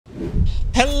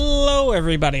Hello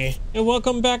everybody, and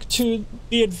welcome back to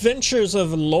the adventures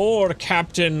of Lord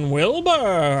Captain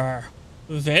Wilbur.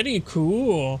 Very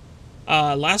cool.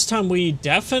 Last time we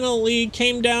definitely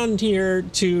came down here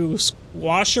to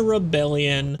squash a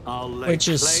rebellion, which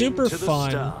is super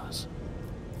fun.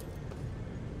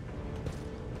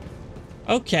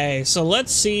 Okay, so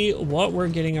let's see what we're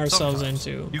getting ourselves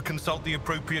into. You consult the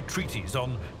appropriate treaties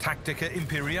on Tactica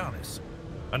Imperialis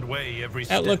and weigh every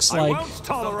step. That looks like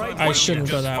I shouldn't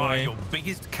go that way. Your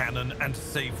biggest cannon and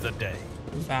save the day.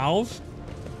 Valve.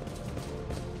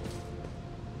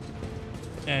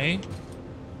 Okay.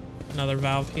 Another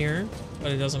valve here,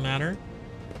 but it doesn't matter.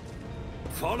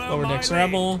 Lower decks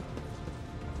rebel.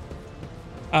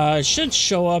 It should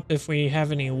show up if we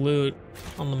have any loot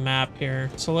on the map here.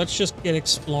 So let's just get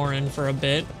exploring for a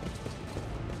bit.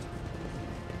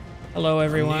 Hello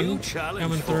everyone,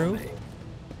 coming through.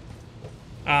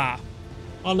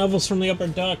 All novels from the upper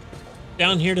deck,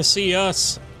 down here to see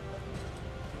us.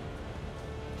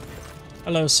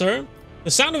 Hello, sir.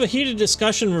 The sound of a heated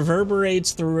discussion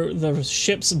reverberates through the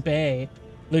ship's bay.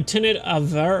 Lieutenant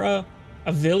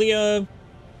Avilia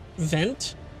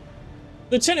Vent?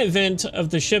 Lieutenant Vent of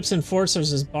the ship's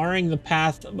enforcers is barring the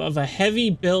path of a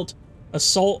heavy-built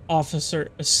assault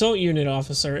unit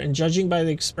officer, and judging by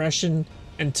the expression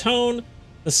and tone,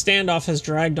 the standoff has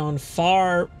dragged on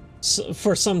for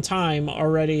some time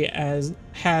already, as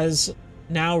has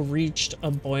now reached a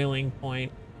boiling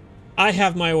point. I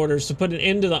have my orders to put an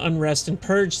end to the unrest and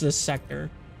purge this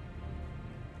sector.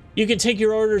 You can take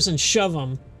your orders and shove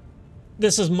them.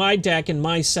 This is my deck and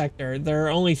my sector. There are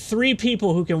only 3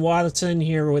 people who can waltz in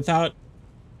here without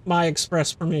my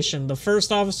express permission. The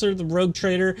first officer, the rogue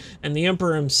trader, and the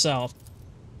Emperor himself.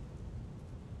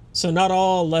 So not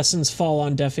all lessons fall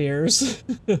on deaf ears.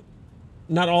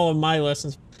 Not all of my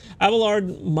lessons.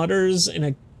 Abelard mutters in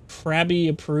a crabby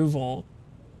approval.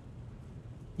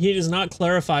 He does not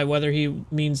clarify whether he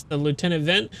means the Lieutenant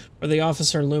Vent or the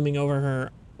officer looming over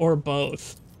her, or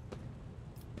both.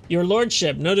 Your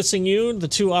lordship, noticing you, the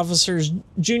 2 officers,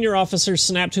 junior officers,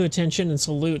 snap to attention and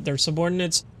salute, their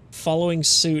subordinates following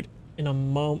suit in a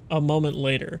moment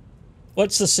later.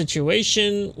 What's the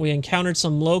situation? We encountered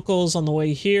some locals on the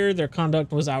way here. Their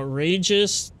conduct was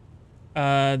outrageous.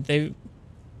 They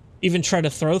even tried to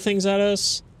throw things at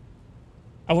us.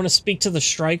 I want to speak to the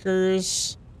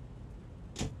strikers.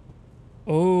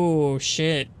 Oh,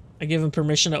 shit. I give him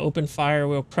permission to open fire.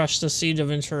 We'll crush the siege of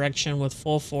insurrection with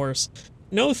full force.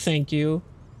 No, thank you.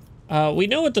 We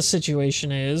know what the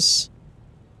situation is.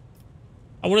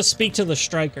 I want to speak to the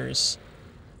strikers.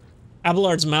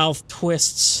 Abelard's mouth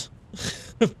twists,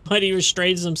 but he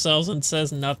restrains himself and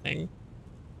says nothing.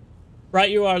 Right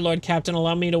you are, Lord Captain.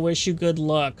 Allow me to wish you good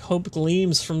luck. Hope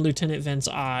gleams from Lieutenant Vent's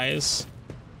eyes.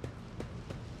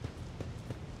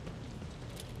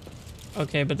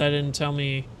 Okay, but that didn't tell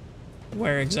me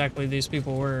where exactly these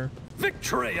people were.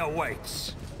 Victory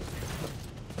awaits!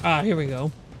 Here we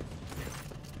go.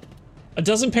 A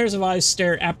dozen pairs of eyes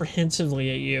stare apprehensively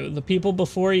at you. The people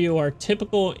before you are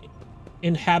typical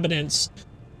inhabitants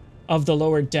of the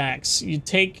lower decks. You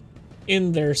take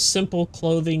in their simple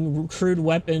clothing, crude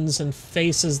weapons, and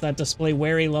faces that display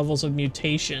wary levels of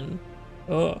mutation.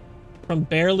 Ugh. From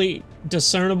barely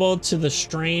discernible to the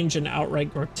strange and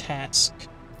outright grotesque.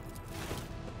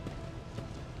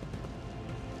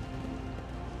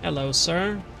 Hello,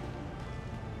 sir.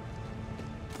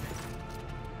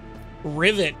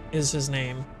 Rivet is his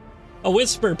name. A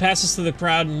whisper passes through the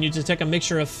crowd, and you detect a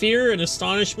mixture of fear and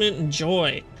astonishment and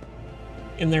joy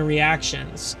in their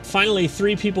reactions. Finally,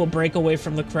 3 people break away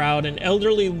from the crowd, an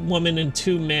elderly woman and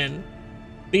 2 men.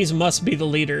 These must be the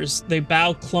leaders. They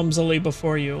bow clumsily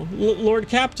before you. Lord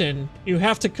Captain,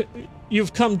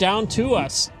 you've come down to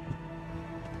us.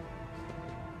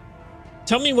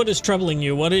 Tell me what is troubling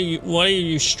you. What are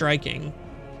you striking?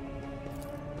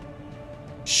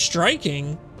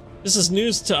 Striking? This is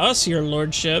news to us, your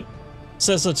lordship,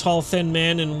 says a tall, thin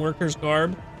man in worker's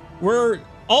garb.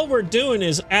 All we're doing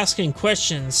is asking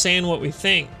questions, saying what we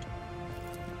think.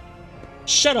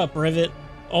 Shut up, Rivet,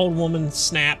 old woman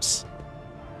snaps,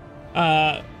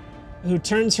 who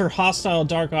turns her hostile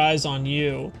dark eyes on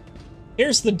you.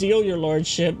 Here's the deal, your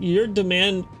lordship. Your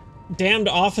damned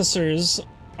officers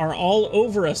are all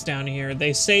over us down here.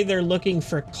 They say they're looking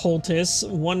for cultists.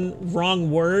 One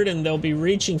wrong word and they'll be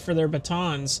reaching for their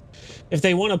batons. If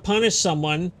they want to punish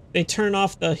someone, they turn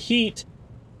off the heat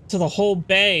to the whole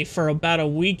bay for about a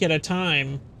week at a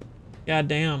time. God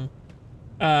damn.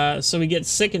 So we get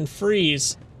sick and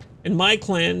freeze. In my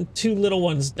clan, 2 little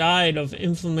ones died of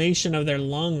inflammation of their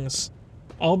lungs.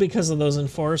 All because of those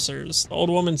enforcers. The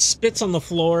old woman spits on the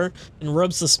floor and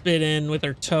rubs the spit in with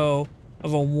her toe.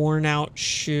 of a worn-out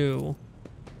shoe.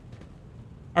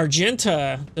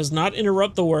 Argenta does not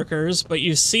interrupt the workers, but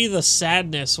you see the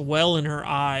sadness well in her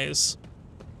eyes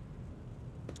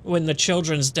when the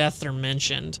children's deaths are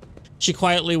mentioned. She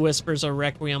quietly whispers a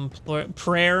requiem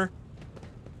prayer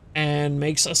and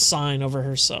makes a sign over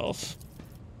herself.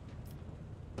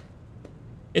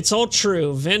 It's all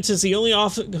true. Vent is the only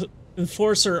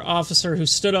enforcer officer who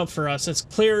stood up for us. It's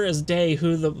clear as day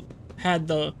who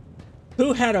had a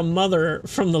mother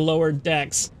from the lower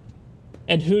decks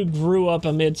and who grew up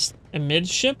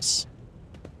amidships?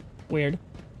 Weird.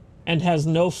 And has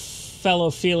no fellow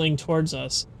feeling towards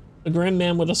us. The grim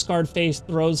man with a scarred face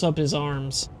throws up his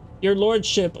arms. Your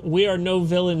lordship, we are no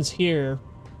villains here.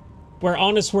 We're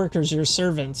honest workers, your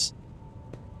servants.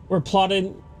 We've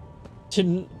plotted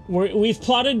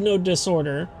no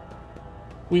disorder.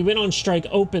 We went on strike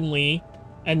openly,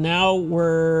 and now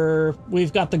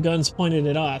we've got the guns pointed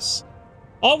at us.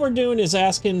 All we're doing is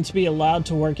asking to be allowed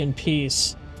to work in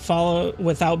peace,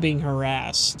 without being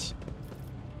harassed.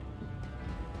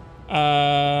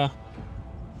 The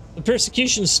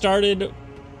persecution started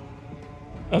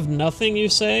of nothing, you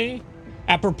say?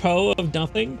 Apropos of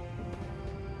nothing?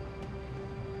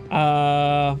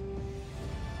 I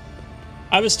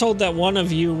was told that one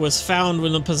of you was found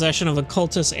in the possession of a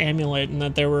cultist amulet and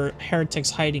that there were heretics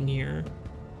hiding here.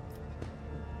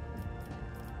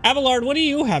 Abelard, what do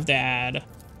you have to add?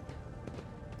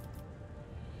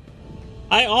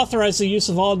 I authorize the use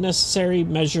of all necessary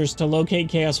measures to locate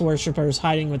Chaos Worshippers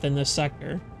hiding within this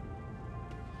sector.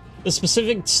 The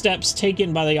specific steps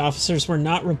taken by the officers were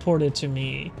not reported to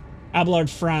me. Abelard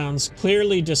frowns,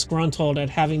 clearly disgruntled at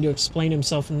having to explain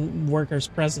himself in workers'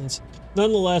 presence.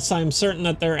 Nonetheless, I am certain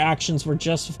that their actions were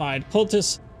justified.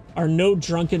 Cultists are no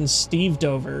drunken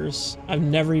Steve-dovers. I've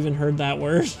never even heard that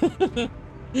word.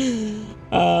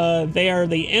 They are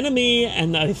the enemy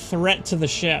and a threat to the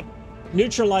ship.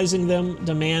 Neutralizing them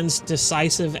demands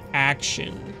decisive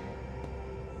action.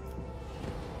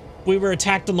 We were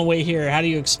attacked on the way here. How do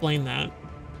you explain that?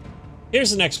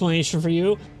 Here's an explanation for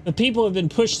you. The people have been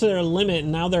pushed to their limit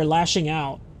and now they're lashing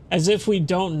out. As if we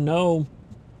don't know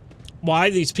why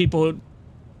these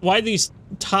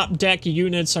top deck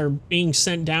units are being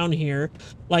sent down here.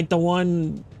 Like the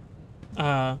one,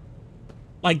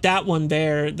 like that one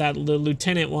there that the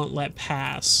lieutenant won't let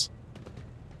pass.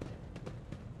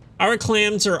 Our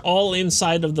clams are all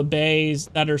inside of the bays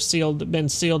that are been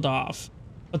sealed off.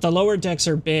 But the lower decks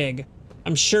are big.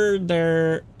 I'm sure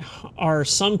there are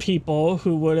some people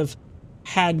who would have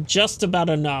had just about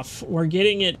enough. We're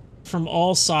getting it from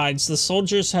all sides. The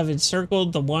soldiers have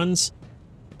encircled the ones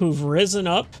who've risen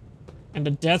up, and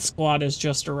a death squad has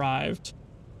just arrived.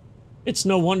 It's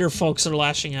no wonder folks are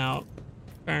lashing out.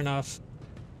 Fair enough.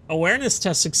 Awareness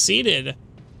test succeeded.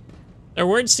 Their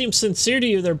words seem sincere to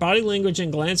you. Their body language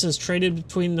and glances traded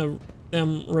between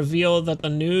them reveal that the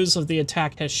news of the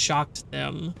attack has shocked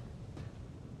them.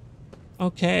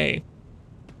 Okay.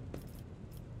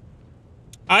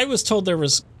 I was told there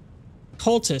was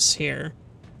cultists here.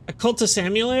 A cultist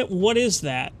amulet? What is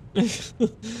that?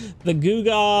 The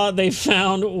gewgaw they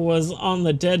found was on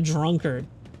the dead drunkard.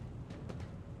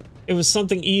 It was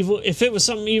something evil. If it was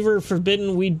something evil or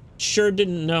forbidden, we sure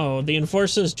didn't know. The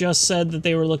enforcers just said that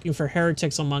they were looking for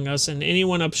heretics among us, and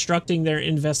anyone obstructing their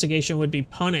investigation would be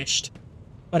punished.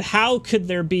 But how could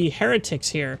there be heretics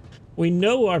here? We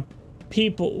know our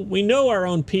people. We know our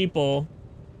own people.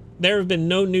 There have been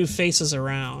no new faces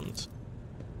around.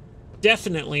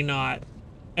 Definitely not.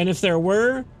 And if there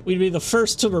were, we'd be the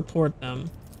first to report them.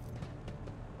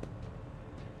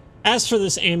 As for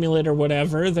this amulet or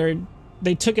whatever,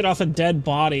 they took it off a dead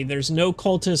body. There's no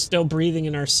cultists still breathing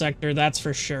in our sector, that's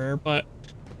for sure. But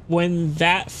when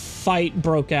that fight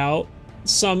broke out,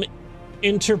 some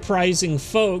enterprising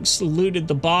folks looted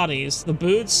the bodies. The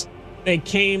boots they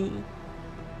came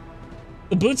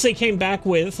back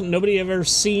with, nobody ever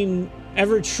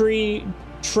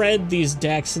tread these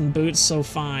decks and boots so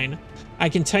fine. I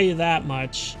can tell you that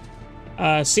much.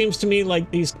 Seems to me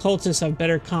like these cultists have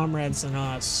better comrades than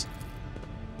us.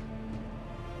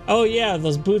 Oh yeah,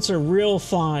 those boots are real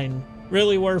fine.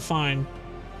 Really were fine.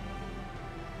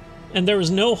 And there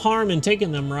was no harm in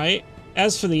taking them, right?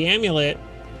 As for the amulet,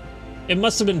 it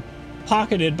must have been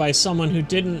pocketed by someone who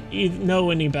didn't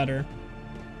know any better.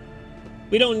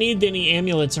 We don't need any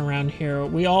amulets around here.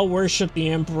 We all worship the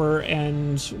Emperor,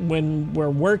 and when we're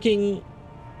working,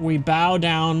 we bow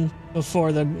down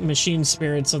before the machine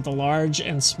spirits of the large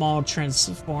and small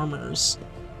transformers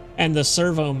and the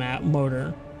servo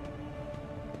motor.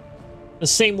 The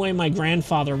same way my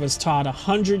grandfather was taught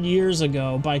 100 years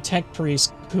ago by tech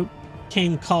priests who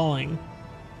came calling.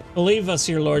 Believe us,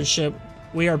 your lordship,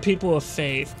 We are people of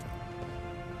faith.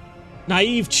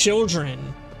 Naive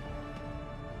children.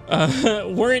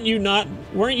 Weren't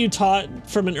you taught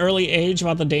from an early age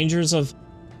about the dangers of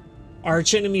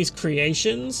archenemy's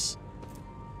creations?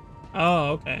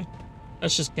 Oh, okay.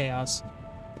 That's just chaos.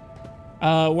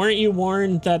 Weren't you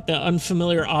warned that the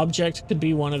unfamiliar object could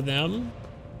be one of them?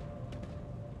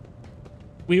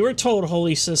 We were told,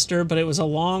 Holy Sister, but it was a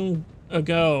long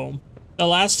ago. The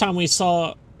last time we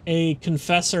saw a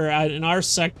confessor in our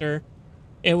sector,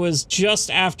 it was just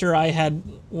after I had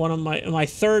one of my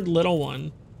third little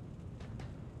one.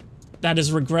 That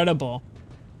is regrettable.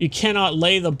 You cannot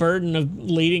lay the burden of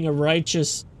leading a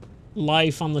righteous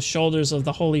life on the shoulders of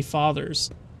the Holy Fathers.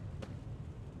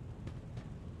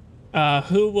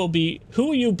 Who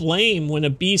will you blame when a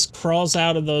beast crawls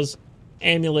out of those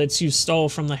amulets you stole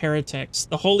from the heretics?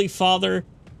 The Holy Father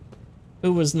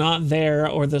who was not there,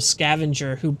 or the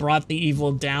scavenger who brought the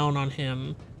evil down on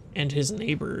him and his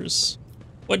neighbors?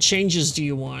 What changes do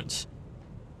you want?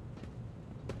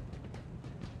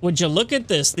 Would you look at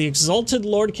this? The exalted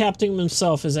Lord Captain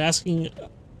himself is asking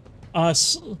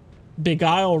us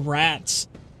beguile rats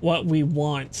what we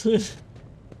want.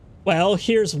 Well,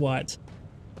 here's what.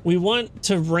 We want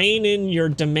to rein in your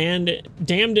damned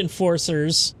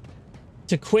enforcers,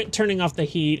 to quit turning off the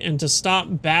heat, and to stop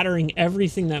battering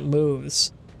everything that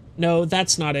moves. No,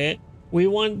 that's not it. We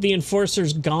want the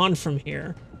enforcers gone from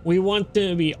here. We want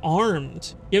them to be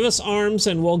armed. Give us arms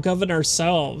and we'll govern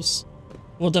ourselves.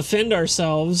 We'll defend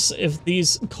ourselves if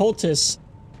these cultists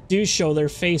do show their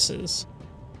faces.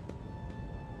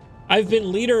 I've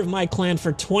been leader of my clan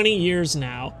for 20 years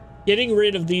now. Getting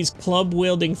rid of these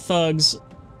club-wielding thugs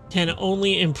can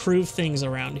only improve things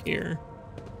around here.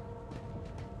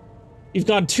 You've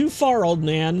gone too far, old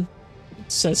man,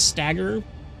 says Stagger.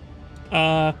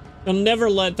 They'll never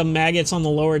let the maggots on the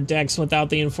lower decks without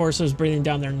the enforcers breathing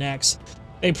down their necks.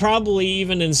 They probably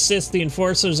even insist the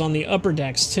enforcers on the upper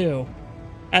decks, too.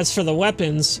 As for the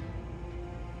weapons,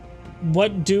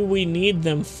 what do we need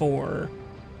them for?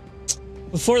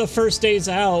 Before the first day's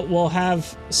out, we'll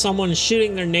have someone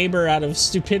shooting their neighbor out of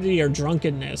stupidity or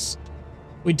drunkenness.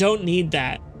 We don't need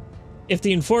that. If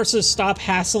the enforcers stop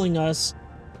hassling us,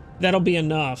 that'll be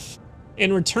enough.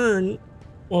 In return,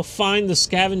 we'll find the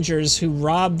scavengers who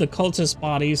robbed the cultist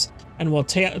bodies and we'll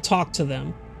talk to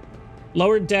them.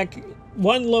 Lower deck,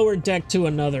 one lower deck to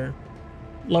another.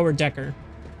 Lower decker.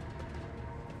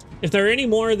 If there are any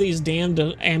more of these damned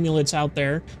amulets out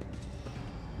there,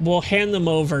 we'll hand them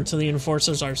over to the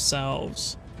enforcers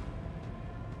ourselves.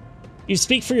 You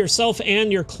speak for yourself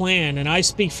and your clan, and I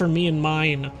speak for me and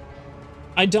mine.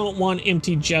 I don't want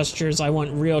empty gestures, I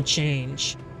want real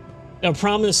change. They'll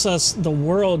promise us the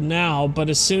world now, but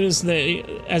as soon as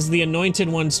the anointed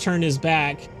ones turn his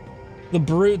back, the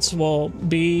brutes will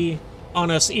be on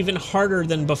us even harder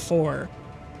than before.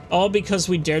 All because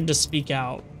we dared to speak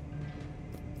out.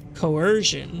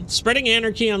 Coercion. Spreading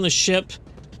anarchy on the ship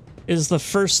is the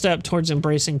first step towards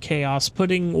embracing chaos.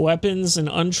 Putting weapons in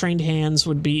untrained hands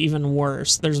would be even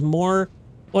worse. There's more.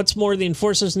 What's more, the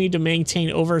enforcers need to maintain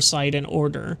oversight and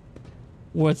order.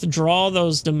 Withdraw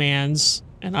those demands,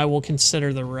 and I will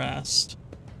consider the rest.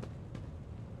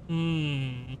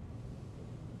 The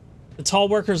tall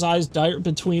worker's eyes dart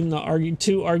between the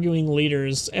two arguing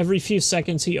leaders. Every few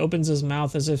seconds he opens his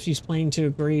mouth as if he's planning to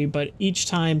agree, but each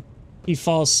time he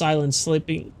falls silent,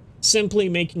 simply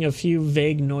making a few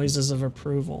vague noises of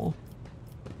approval.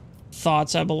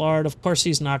 Thoughts, Abelard? Of course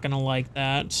he's not going to like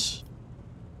that.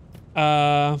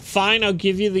 Fine, I'll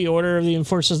give you the order of the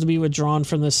enforcers to be withdrawn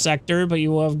from this sector, but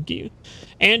you will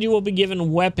be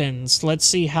given weapons. Let's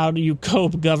see how do you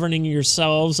cope governing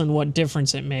yourselves and what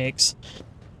difference it makes.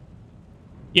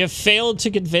 You have failed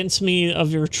to convince me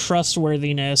of your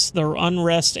trustworthiness. The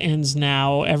unrest ends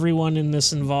now. Everyone in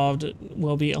this involved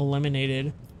will be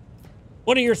eliminated.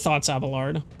 What are your thoughts,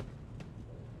 Abelard?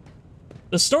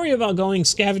 The story about going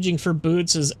scavenging for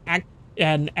boots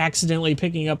and accidentally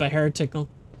picking up a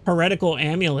heretical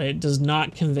amulet does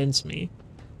not convince me.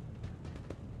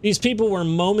 These people were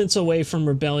moments away from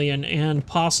rebellion, and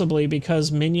possibly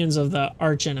because minions of the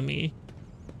archenemy.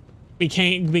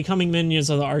 Becoming minions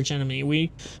of the archenemy.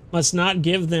 We must not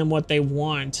give them what they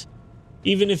want.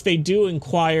 Even if they do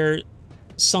inquire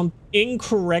something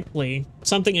incorrectly,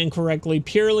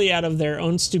 purely out of their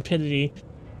own stupidity,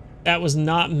 that does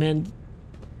not mean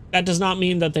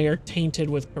that they are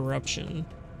tainted with corruption.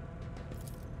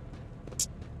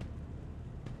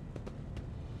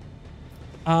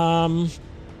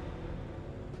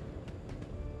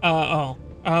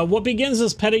 What begins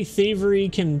as petty thievery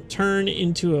can turn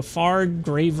into a far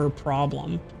graver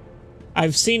problem.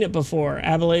 I've seen it before.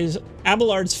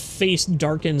 Abelard's face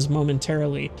darkens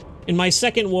momentarily. In my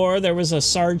second war, there was a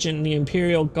sergeant in the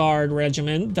Imperial Guard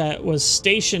regiment that was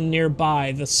stationed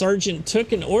nearby. The sergeant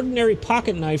took an ordinary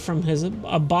pocket knife from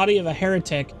a body of a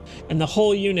heretic, and the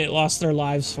whole unit lost their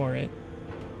lives for it.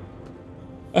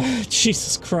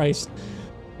 Jesus Christ.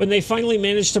 When they finally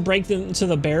managed to break into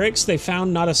the barracks, they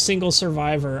found not a single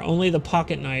survivor, only the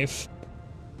pocket knife,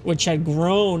 which had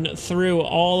grown through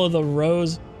all of the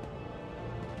rows,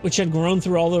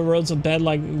 of bed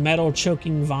like metal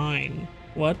choking vine.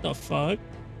 What the fuck?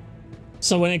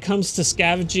 So when it comes to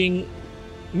scavenging,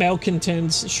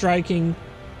 malcontents, striking,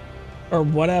 or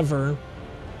whatever,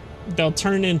 they'll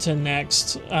turn into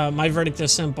next. My verdict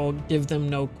is simple: give them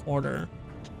no quarter.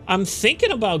 I'm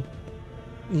thinking about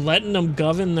letting them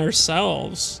govern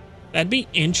themselves. That'd be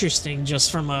interesting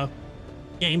just from a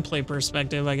gameplay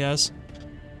perspective, I guess.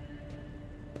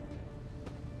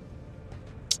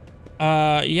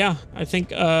 Yeah, I think,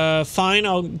 fine,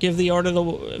 I'll give the order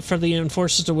for the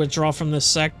enforcers to withdraw from this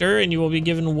sector, and you will be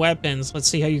given weapons. Let's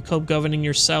see how you cope governing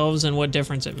yourselves and what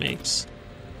difference it makes.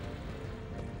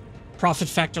 Profit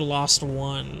factor lost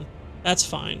 1. That's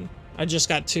fine. I just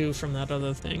got 2 from that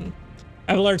other thing.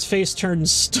 Abelard's face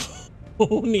turns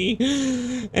stony,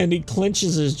 and he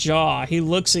clenches his jaw. He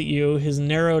looks at you, his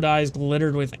narrowed eyes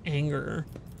glittered with anger.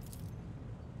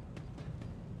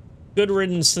 Good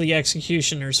riddance to the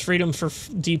executioners. Freedom for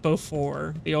Depot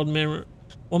 4. The old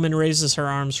woman raises her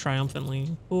arms triumphantly.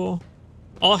 Cool.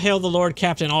 All hail the Lord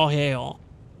Captain, all hail.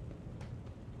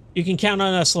 You can count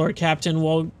on us, Lord Captain.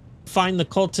 We'll find the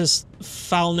cultist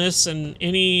foulness, and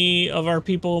any of our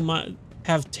people might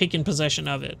have taken possession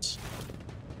of it.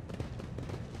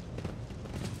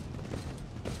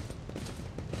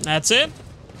 That's it?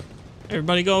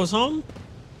 Everybody goes home?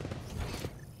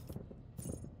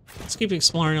 Let's keep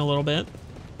exploring a little bit.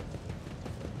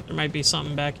 There might be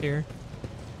something back here.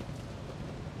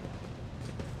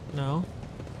 No.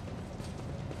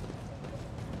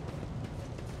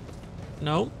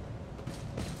 Nope.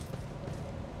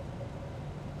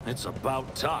 It's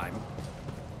about time.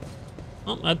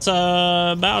 Well, that's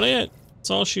about it. That's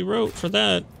all she wrote for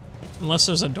that. Unless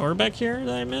there's a door back here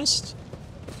that I missed.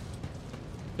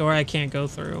 Door I can't go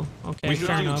through. Okay,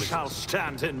 fair enough. Shall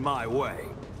stand in my way.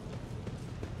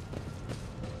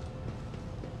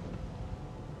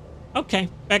 Okay,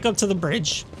 back up to the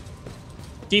bridge.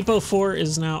 Depot 4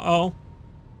 is now... Oh.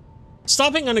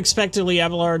 Stopping unexpectedly,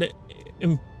 Abelard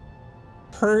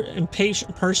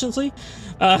impatiently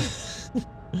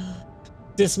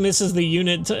dismisses the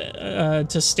unit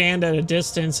to stand at a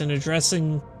distance and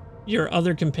addressing your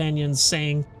other companions,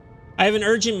 saying, I have an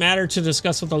urgent matter to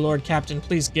discuss with the Lord Captain.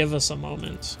 Please give us a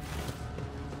moment.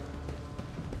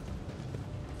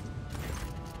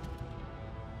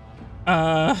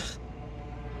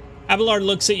 Abelard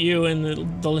looks at you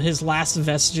and his last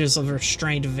vestiges of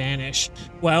restraint vanish.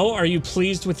 Well, are you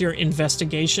pleased with your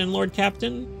investigation, Lord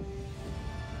Captain?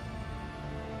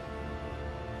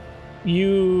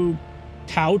 You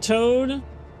kowtowed?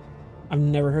 I've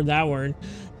never heard that word.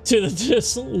 To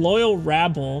this loyal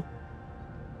rabble.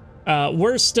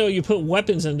 Worse still, you put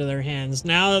weapons into their hands.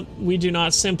 Now we do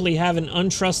not simply have an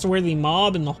untrustworthy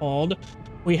mob in the hold.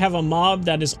 We have a mob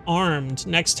that is armed.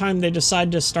 Next time they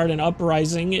decide to start an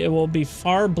uprising, it will be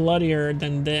far bloodier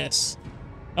than this.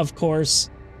 Of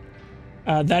course.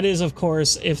 That is, of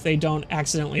course, if they don't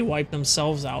accidentally wipe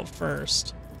themselves out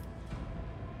first.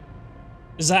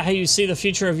 Is that how you see the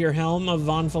future of your helm of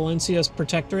Von Valencia's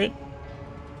protectorate?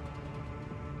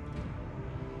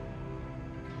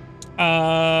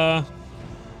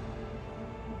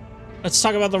 Let's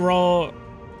talk about the role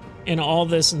in all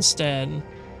this instead.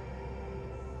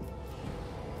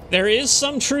 There is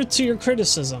some truth to your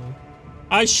criticism.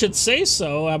 I should say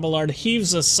so. Abelard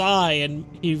heaves a sigh and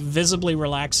he visibly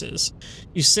relaxes.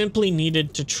 You simply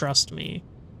needed to trust me.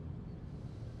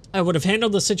 I would have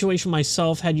handled the situation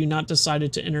myself had you not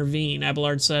decided to intervene,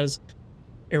 Abelard says,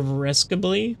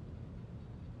 irascibly.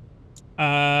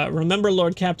 Remember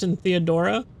Lord Captain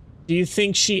Theodora? Do you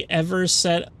think she ever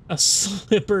set a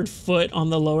slippered foot on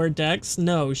the lower decks?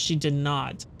 No, she did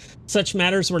not. Such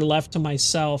matters were left to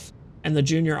myself and the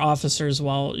junior officers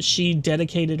while she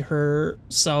dedicated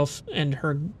herself and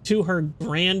to her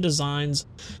grand designs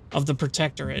of the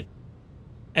protectorate.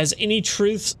 As any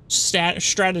truth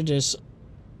strategist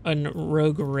and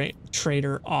rogue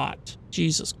trader ought.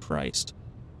 Jesus Christ.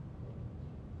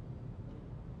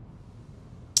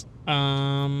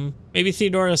 Maybe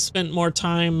Theodora spent more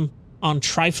time on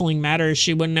trifling matters,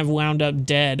 she wouldn't have wound up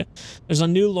dead. There's a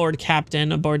new Lord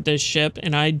Captain aboard this ship,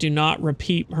 and I do not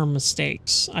repeat her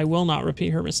mistakes. I will not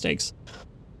repeat her mistakes.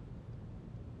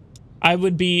 I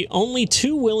would be only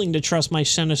too willing to trust my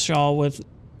seneschal with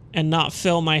and not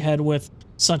fill my head with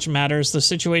such matters. The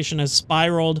situation has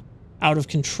spiraled out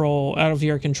of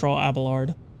your control,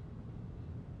 Abelard.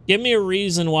 Give me a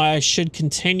reason why I should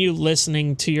continue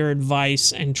listening to your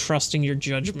advice and trusting your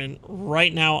judgment.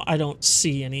 Right now, I don't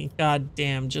see any. God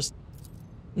damn, just...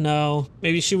 No.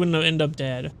 Maybe she wouldn't end up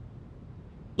dead.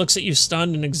 Looks at you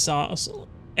stunned and exhausted.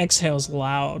 Exhales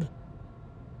loud.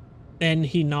 Then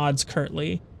he nods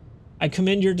curtly. I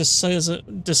commend your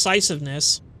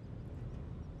decisiveness,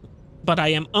 but I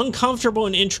am uncomfortable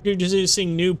in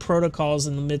introducing new protocols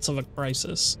in the midst of a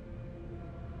crisis.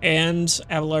 And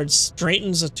Abelard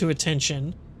straightens to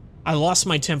attention. I lost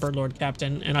my temper, Lord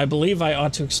Captain, and I believe I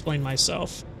ought to explain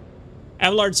myself.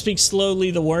 Abelard speaks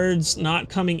slowly, the words not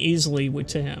coming easily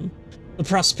to him. The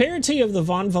prosperity of the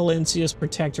Von Valencius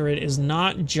Protectorate is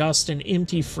not just an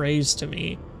empty phrase to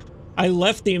me. I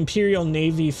left the Imperial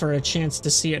Navy for a chance to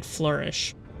see it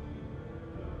flourish.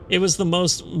 It was the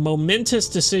most momentous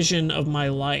decision of my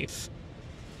life.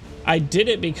 I did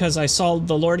it because I saw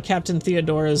the Lord Captain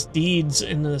Theodora's deeds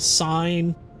in the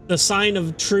sign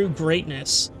of true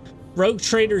greatness. Rogue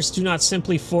traders do not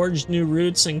simply forge new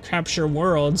routes and capture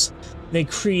worlds. They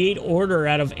create order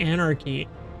out of anarchy.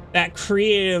 That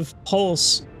creative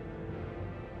impulse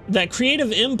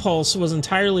was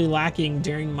entirely lacking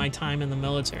during my time in the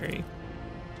military.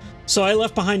 So I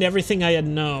left behind everything I had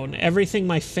known, everything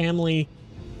my family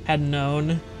had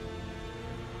known.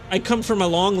 I come from a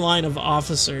long line of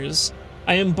officers.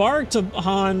 I embarked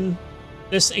upon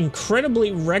this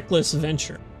incredibly reckless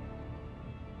venture.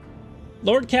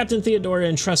 Lord Captain Theodora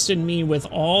entrusted me with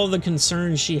all the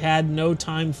concerns she had no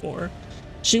time for.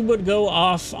 She would go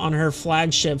off on her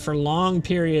flagship for long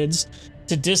periods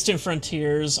to distant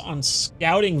frontiers on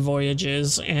scouting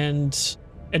voyages, and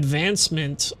the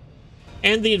advancements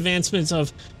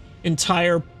of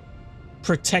entire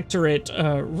protectorate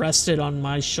rested on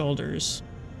my shoulders.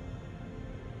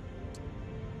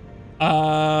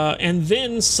 And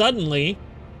then suddenly,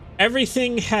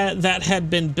 everything that had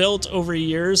been built over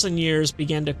years and years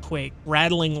began to quake,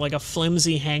 rattling like a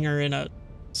flimsy hanger in a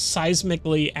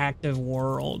seismically active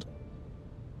world.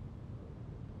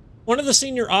 One of the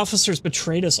senior officers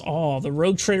betrayed us all. The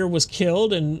rogue trader was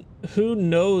killed, and who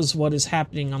knows what is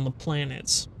happening on the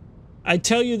planets. I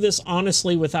tell you this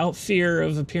honestly without fear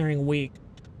of appearing weak.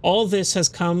 All this has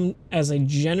come as a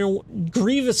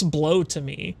grievous blow to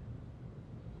me.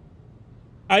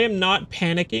 I am not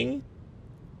panicking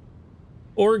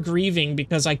or grieving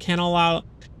because I cannot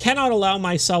allow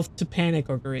myself to panic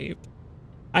or grieve.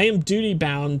 I am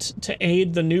duty-bound to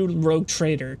aid the new rogue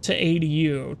trader, to aid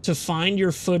you, to find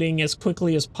your footing as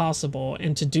quickly as possible,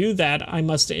 and to do that, I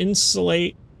must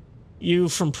insulate you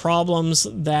from problems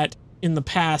that in the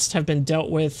past have been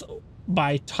dealt with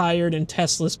by tried and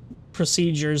tested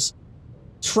procedures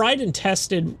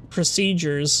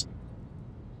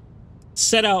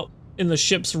set out in the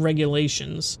ship's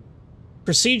regulations.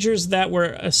 Procedures that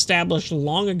were established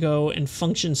long ago and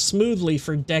functioned smoothly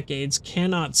for decades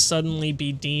cannot suddenly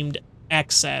be deemed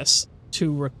excess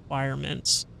to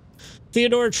requirements.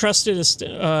 Theodora trusted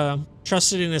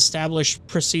in established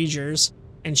procedures,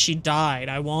 and she died.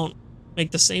 I won't make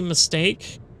the same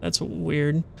mistake. That's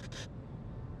weird.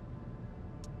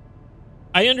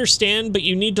 I understand, but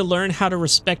you need to learn how to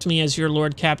respect me as your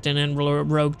Lord Captain and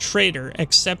rogue trader.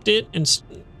 Accept it and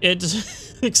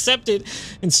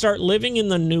start living in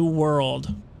the new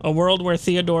world. A world where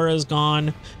Theodora is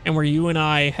gone and where you and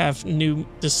I have new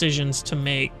decisions to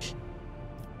make.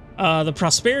 The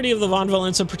prosperity of the Von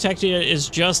Valenza Protectorate is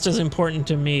just as important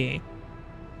to me.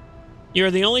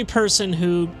 You're the only person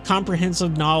who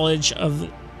comprehensive knowledge of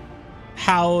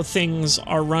how things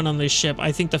are run on this ship.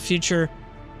 I think in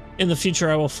the future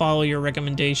I will follow your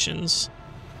recommendations.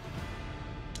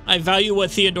 I value what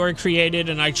Theodora created,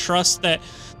 and I trust that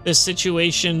this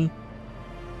situation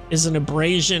is an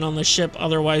abrasion on the ship,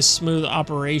 otherwise smooth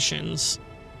operations.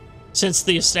 Since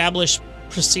the established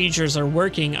procedures are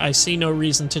working, I see no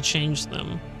reason to change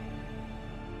them.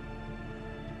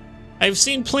 I've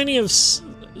seen plenty of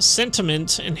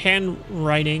sentiment and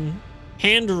hand-wringing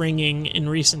in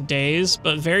recent days,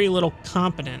 but very little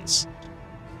competence.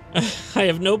 I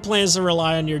have no plans to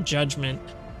rely on your judgment.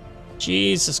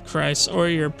 Jesus Christ, or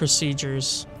your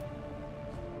procedures.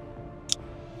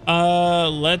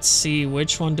 Let's see,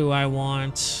 which one do I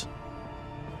want?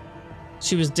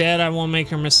 She was dead, I won't make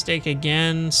her mistake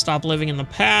again. Stop living in the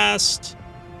past.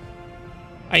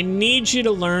 I need you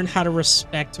to learn how to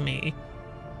respect me.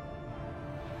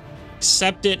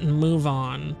 Accept it and move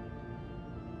on.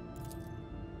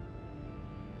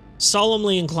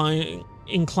 Solemnly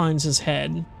inclines his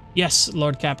head. Yes,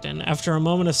 Lord Captain. After a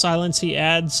moment of silence, he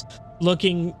adds,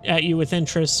 looking at you with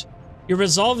interest, your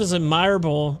resolve is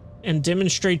admirable and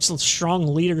demonstrates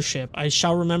strong leadership. I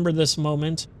shall remember this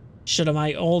moment should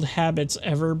my old habits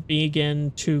ever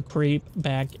begin to creep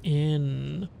back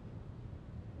in.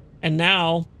 And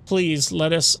now, please,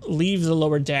 let us leave the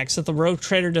lower decks. If the rogue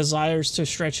trader desires to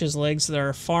stretch his legs, there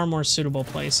are far more suitable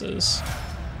places.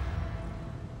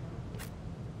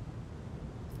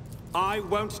 I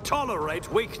won't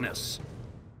tolerate weakness.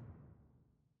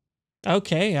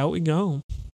 Okay, out we go.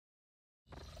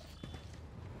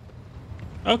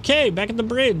 Okay, back at the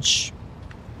bridge.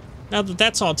 Now that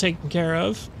that's all taken care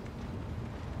of,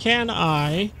 can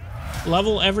I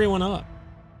level everyone up?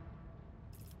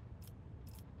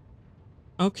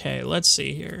 Okay, let's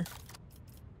see here.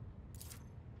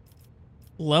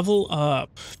 Level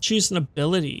up. Choose an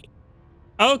ability.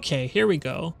 Okay, here we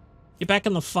go. Get back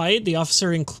in the fight. The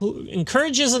officer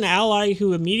encourages an ally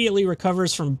who immediately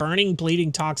recovers from burning,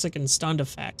 bleeding, toxic, and stunned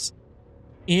effects.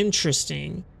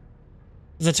 Interesting.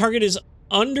 If the target is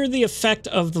under the effect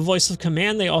of the voice of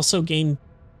command, they also gain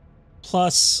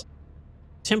plus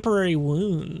temporary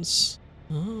wounds.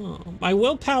 Oh, my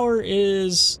willpower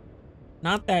is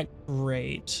not that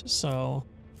great, so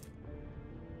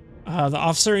the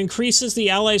officer increases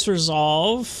the ally's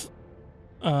resolve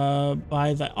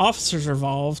by the officer's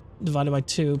resolve divided by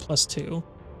 2 plus 2.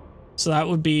 So that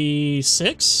would be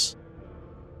 6,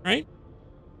 right?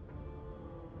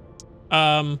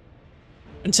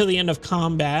 Until the end of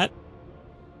combat.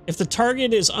 If the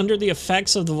target is under the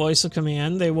effects of the voice of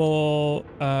command, they will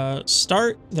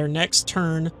start their next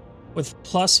turn with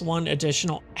 +1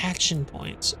 additional action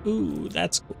points. Ooh,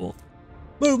 that's cool.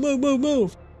 Move, move, move,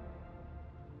 move.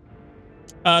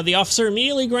 The officer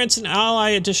immediately grants an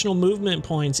ally additional movement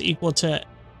points equal to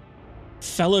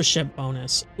fellowship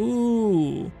bonus.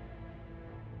 Ooh.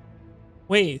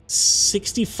 Wait,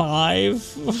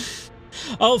 65?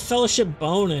 Oh, fellowship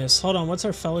bonus. Hold on, what's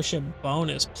our fellowship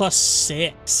bonus?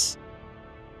 +6.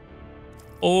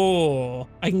 Oh,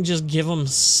 I can just give them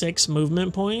 6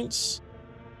 movement points?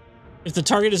 If the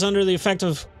target is under the effect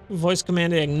of voice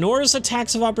command, it ignores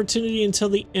attacks of opportunity until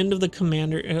the end of the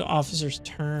commander officer's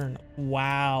turn.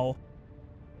 Wow.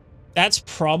 That's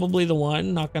probably the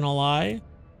one, not gonna lie.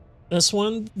 This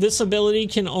one, this ability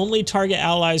can only target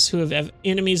allies who have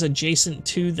enemies adjacent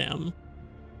to them.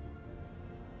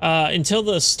 Until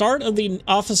the start of the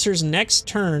officer's next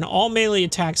turn, all melee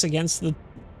attacks against the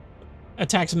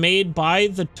attacks made by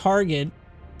the target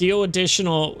deal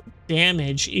additional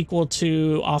damage equal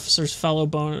to officer's fellow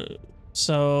bonus.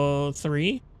 So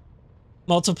 3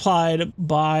 multiplied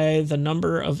by the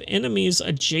number of enemies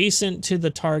adjacent to the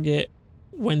target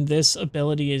when this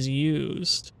ability is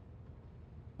used.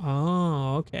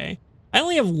 Oh, okay. I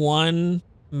only have 1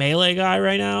 melee guy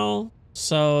right now,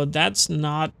 so that's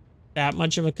not that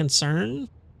much of a concern.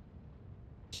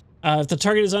 If the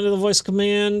target is under the voice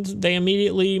command, they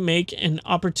immediately make an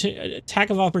attack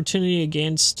of opportunity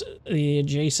against the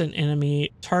adjacent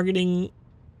enemy, targeting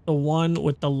the one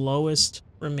with the lowest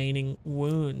remaining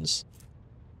wounds.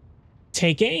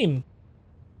 Take aim.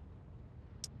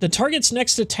 The target's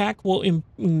next attack will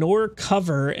ignore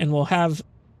cover and will have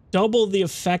double the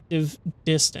effective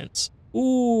distance.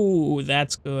 Ooh,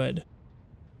 that's good.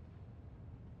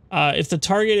 If the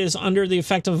target is under the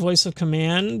effect of voice of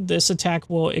command, this attack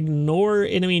will ignore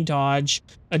enemy dodge.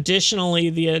 Additionally,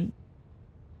 the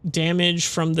damage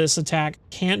from this attack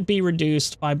can't be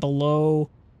reduced by below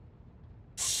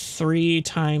 3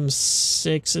 times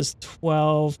 6 is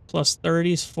 12 plus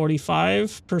 30 is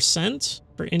 45%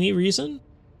 for any reason.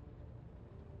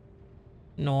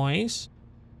 Noise.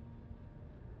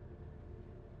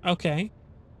 Okay.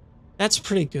 That's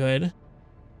pretty good.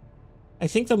 I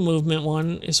think the movement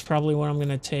one is probably what I'm going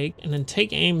to take. And then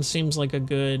take aim seems like a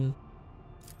good...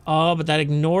 Oh, but that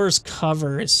ignores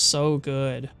cover is so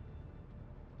good.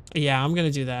 Yeah, I'm going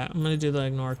to do that. I'm going to do the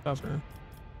ignore cover.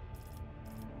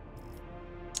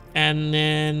 And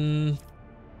then...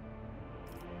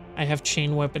 I have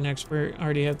chain weapon expert. I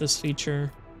already have this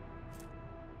feature.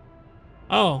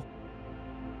 Oh.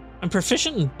 I'm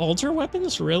proficient in bolter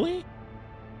weapons? Really?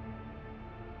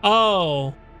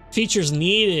 Oh. Features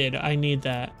needed. I need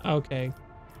that. Okay.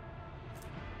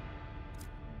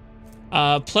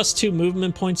 +2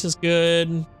 movement points is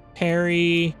good.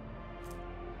 Parry.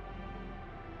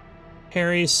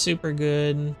 Parry is super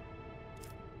good.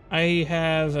 I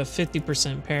have a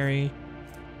 50% parry.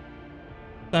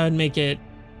 That would make it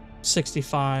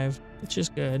 65, which is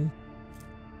good.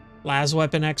 Las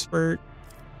weapon expert.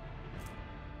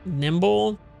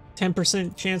 Nimble.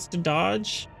 10% chance to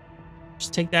dodge.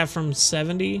 Just take that from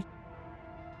 70.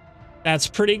 That's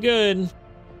pretty good.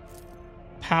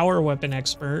 power weapon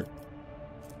expert.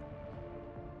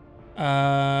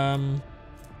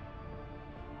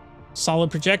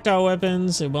 Solid projectile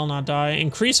weapons. It will not die.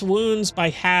 Increase wounds by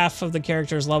half of the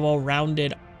character's level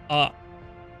rounded up.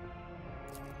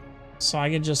 So I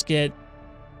could just get...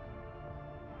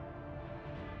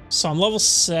 So I'm level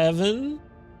 7.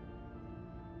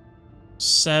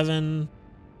 7.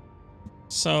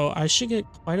 So I should get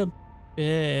quite a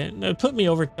bit. It put me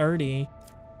over 30.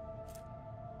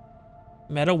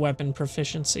 Meta weapon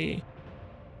proficiency.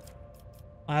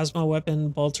 Plasma weapon,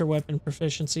 bolter weapon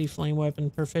proficiency, flame weapon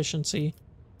proficiency.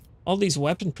 All these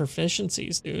weapon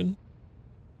proficiencies, dude.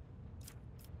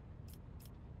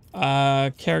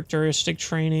 Characteristic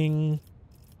training.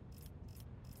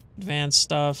 Advanced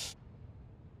stuff.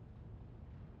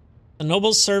 The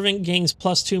noble servant gains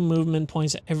 +2 movement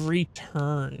points every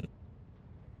turn.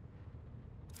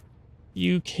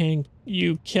 You kill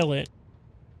it.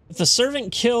 If the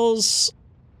servant kills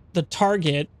the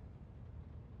target,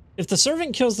 if the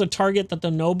servant kills the target that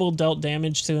the noble dealt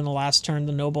damage to in the last turn,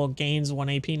 the noble gains 1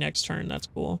 AP next turn. That's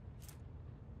cool.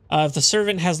 If the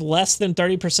servant has less than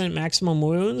 30% maximum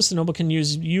wounds, the noble can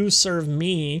use "You Serve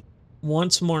Me"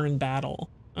 once more in battle.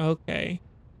 Okay.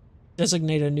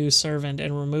 Designate a new servant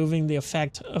and removing the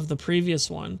effect of the previous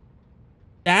one.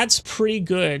 That's pretty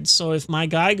good. So if my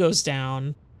guy goes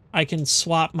down, I can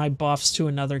swap my buffs to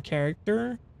another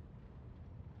character.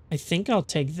 I think I'll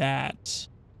take that.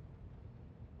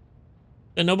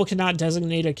 The noble cannot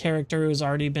designate a character who has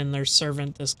already been their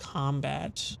servant this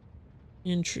combat.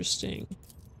 Interesting.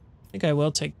 I think I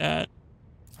will take that.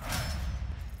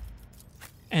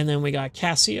 And then we got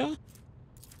Cassia.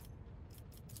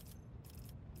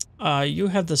 You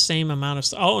have the same amount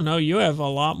of... Oh, no, you have a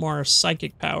lot more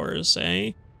psychic powers,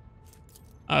 eh?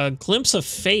 Glimpse of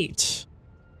Fate.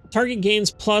 Target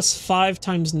gains +5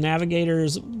 times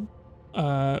Navigator's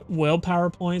willpower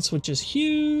points, which is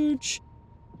huge.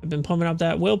 I've been pumping up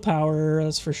that willpower,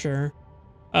 that's for sure.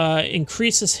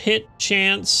 Increases hit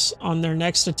chance on their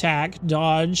next attack,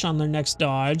 dodge on their next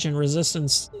dodge, and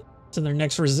resistance to their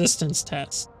next resistance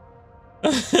test.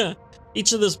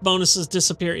 Each of those bonuses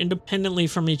disappear independently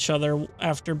from each other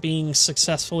after being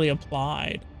successfully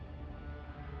applied.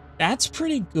 That's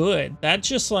pretty good. That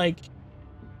just like...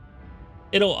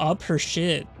 It'll up her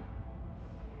shit.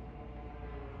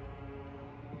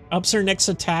 Ups her next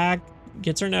attack,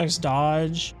 gets her next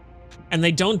dodge, and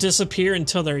they don't disappear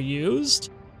until they're used.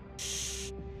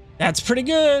 That's pretty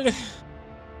good.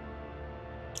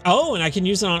 Oh, and I can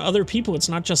use it on other people. It's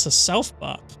not just a self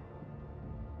buff.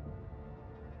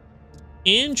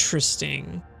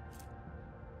 Interesting.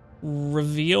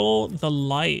 Reveal the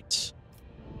light.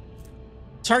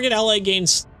 Target ally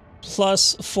gains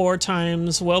 +4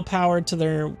 times willpower to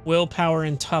their willpower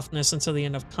and toughness until the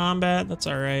end of combat. That's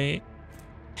all right.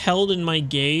 Held in my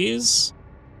gaze.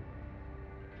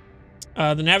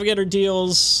 The navigator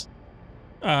deals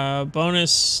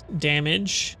bonus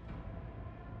damage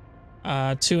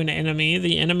to an enemy.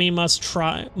 The enemy must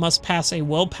pass a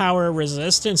willpower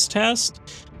resistance test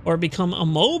or become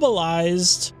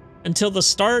immobilized until the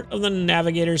start of the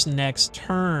navigator's next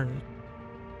turn.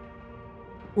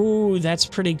 Ooh, that's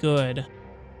pretty good.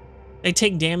 They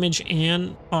take damage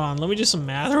and... Hold on, let me do some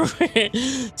math real quick.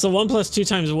 So 1 + 2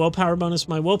 times willpower bonus.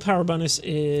 My willpower bonus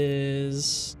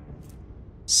is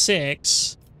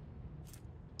 6.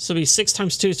 So it'll be 6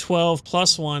 times 2, 12,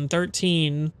 plus 1,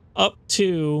 13, up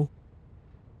to...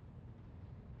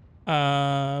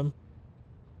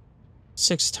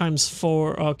 6 times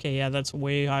 4. Okay, yeah, that's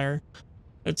way higher.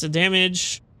 It's a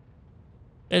damage.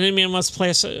 An enemy must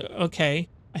place... Okay,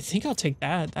 I think I'll take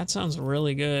that. That sounds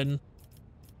really good.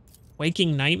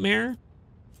 Waking Nightmare.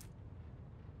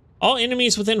 All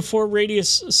enemies within 4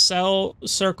 radius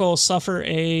circle suffer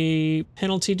a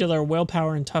penalty to their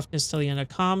willpower and toughness till the end of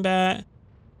combat.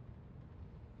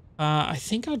 I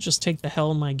think I'll just take the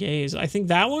Hell in my gaze. I think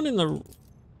that one and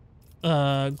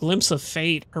the Glimpse of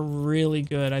Fate are really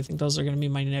good. I think those are going to be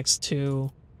my next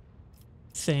 2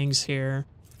 things here.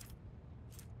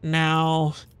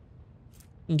 Now,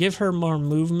 give her more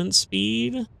movement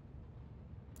speed.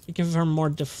 Give her more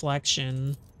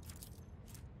deflection.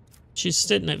 She's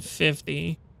sitting at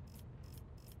 50.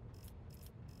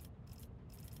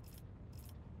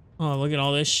 Oh, look at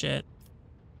all this shit.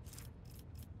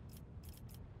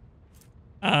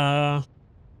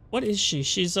 What is she?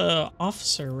 She's a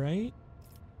officer, right?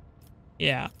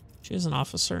 Yeah, she's an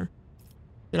officer.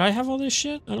 Did I have all this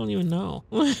shit? I don't even know.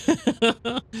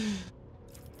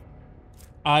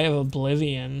 Eye of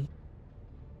Oblivion.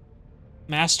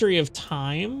 Mastery of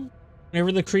Time.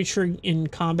 Whenever the creature in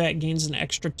combat gains an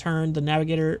extra turn, the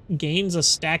navigator gains a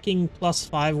stacking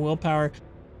 +5 willpower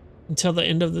until the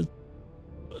end of the...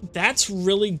 That's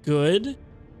really good.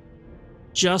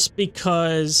 Just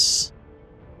because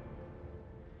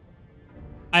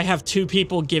I have 2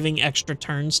 people giving extra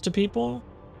turns to people,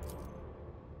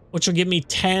 which will give me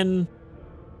 10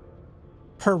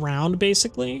 per round,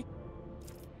 basically,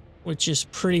 which is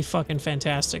pretty fucking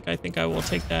fantastic. I think I will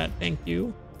take that. Thank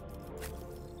you.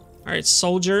 All right,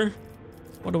 soldier.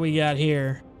 What do we got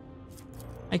here?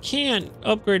 I can't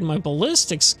upgrade my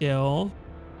ballistic skill.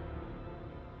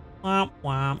 Womp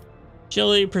womp.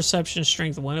 Agility, perception,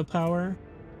 strength, willpower.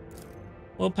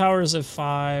 Willpower is at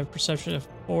 5, perception at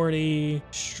 40,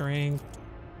 strength,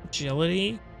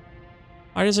 agility.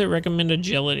 Why does it recommend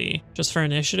agility? Just for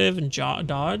initiative and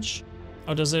dodge?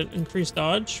 Oh, does it increase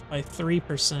dodge? By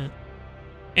 3%.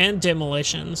 And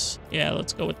demolitions. Yeah,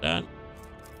 let's go with that.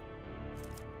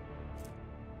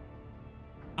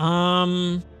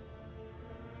 10%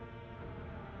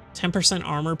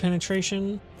 armor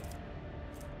penetration.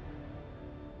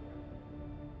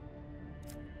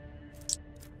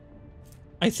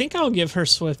 I think I'll give her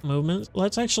swift movement.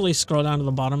 Let's actually scroll down to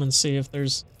the bottom and see if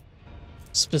there's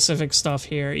specific stuff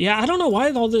here. Yeah, I don't know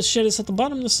why all this shit is at the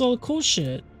bottom. This is all the cool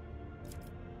shit.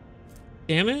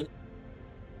 Damn it.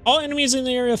 All enemies in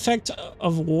the area effect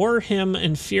of War Hymn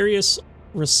and Furious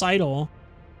Recital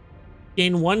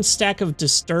gain 1 stack of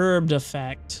Disturbed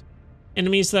effect.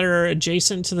 Enemies that are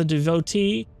adjacent to the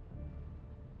devotee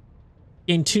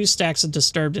gain 2 stacks of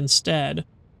Disturbed instead.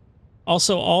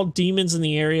 Also, all demons in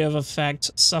the area of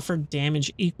effect suffer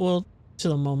damage equal to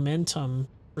the momentum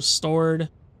restored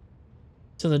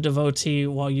to the devotee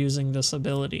while using this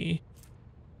ability.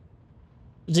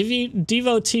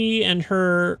 Devotee and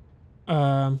her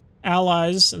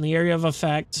allies in the area of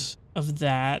effect of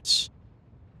that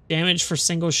damage for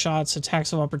single shots,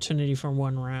 attacks of opportunity for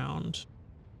 1 round.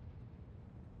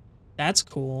 That's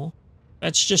cool.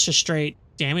 That's just a straight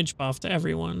damage buff to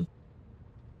everyone.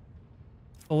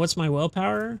 Well, what's my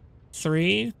willpower?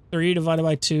 3. 3 divided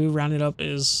by 2, rounded up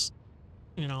is,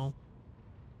 you know,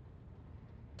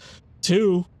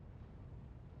 2.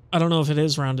 I don't know if it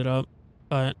is rounded up,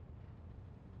 but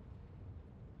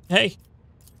hey,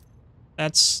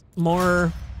 that's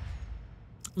more.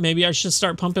 Maybe I should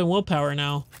start pumping willpower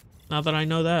now that I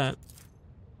know that.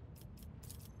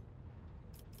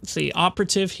 Let's see,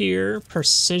 operative here,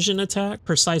 precision attack,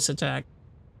 precise attack.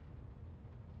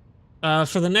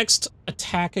 For the next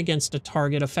attack against a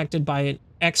target affected by an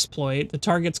exploit, the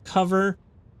target's cover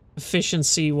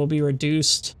efficiency will be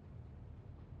reduced.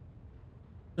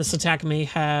 This attack may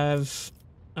have...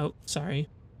 Oh, sorry.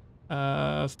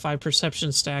 5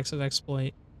 perception stacks of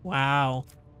exploit. Wow,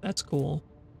 that's cool.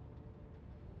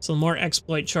 So the more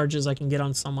exploit charges I can get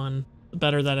on someone, the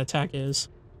better that attack is.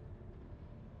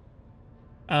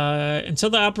 Until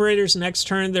the operator's next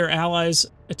turn, their allies'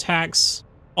 attacks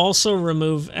also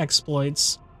remove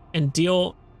exploits and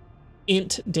deal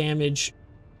int damage.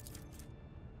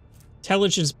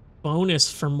 Intelligence bonus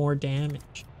for more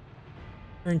damage.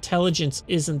 Her intelligence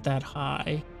isn't that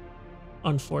high,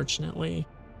 unfortunately.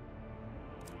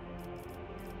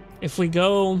 If we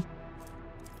go...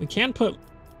 We can put...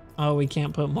 Oh, we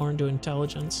can't put more into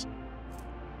intelligence.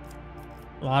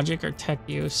 Logic or tech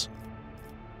use.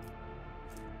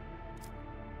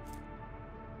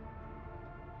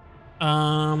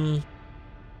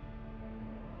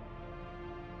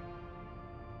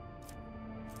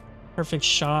 Perfect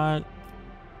shot.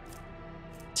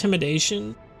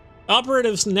 Intimidation.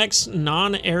 Operative's next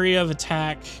non-area of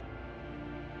attack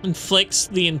inflicts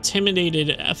the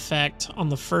intimidated effect on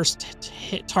the first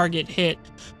target hit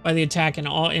by the attack and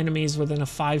all enemies within a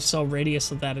 5-cell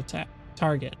radius of that attack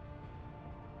target.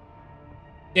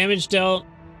 Damage dealt.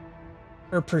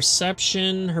 Her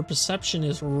perception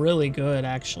is really good,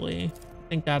 actually. I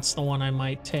think that's the one I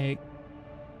might take.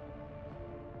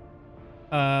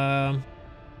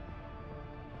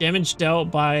 Damage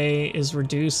dealt is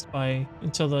reduced by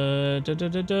until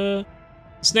the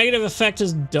This negative effect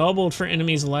is doubled for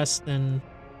enemies less than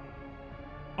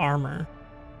armor.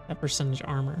 That percentage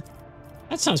armor.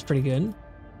 That sounds pretty good.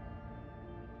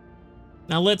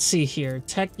 Now let's see here.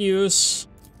 Tech use,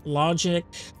 logic,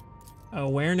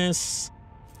 awareness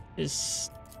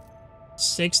is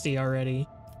 60 already.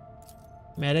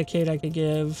 Medicate I could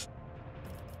give.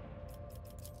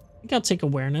 I think I'll take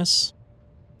awareness.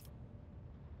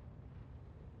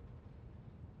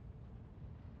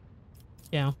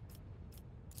 Yeah.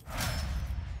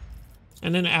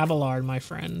 And then Abelard, my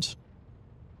friend.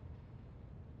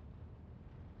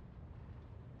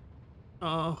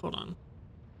 Hold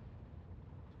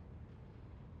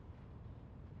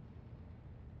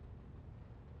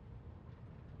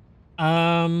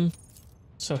on.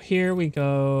 So here we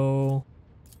go.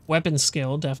 Weapon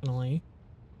skill, definitely.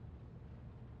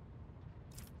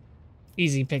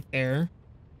 Easy pick there.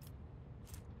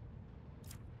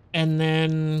 And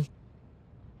then...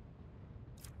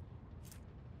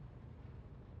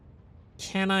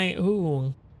 Can I...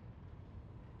 Ooh.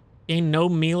 Gain no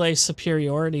melee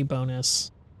superiority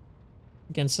bonus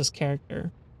against this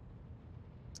character.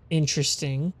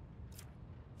 Interesting.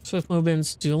 Swift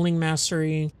movements, dueling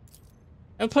mastery.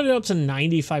 I'll put it up to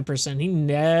 95%. He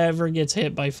never gets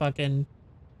hit by fucking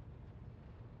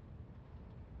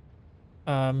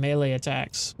melee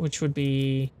attacks, which would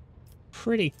be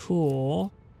pretty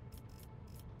cool.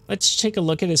 Let's take a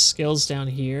look at his skills down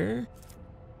here.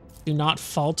 Do not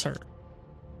falter.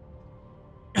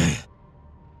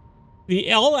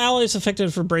 All allies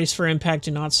affected for brace for impact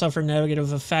do not suffer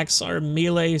negative effects or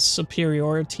melee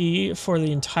superiority for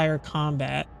the entire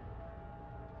combat.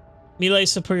 Melee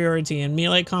superiority. In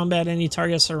melee combat, any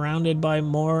target surrounded by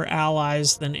more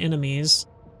allies than enemies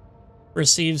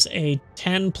receives a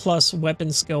 10+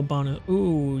 weapon skill bonus.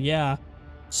 Ooh, yeah.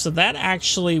 So that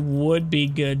actually would be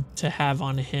good to have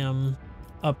on him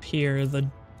up here, the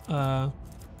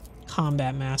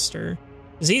combat master.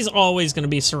 Because he's always going to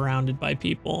be surrounded by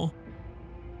people.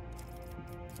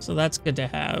 So that's good to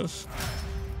have.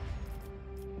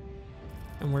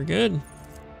 And we're good.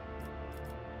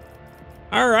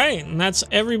 Alright, and that's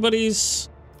everybody's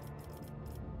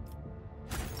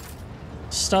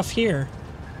stuff here.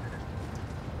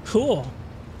 Cool.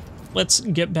 Let's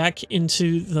get back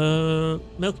into the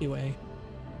Milky Way.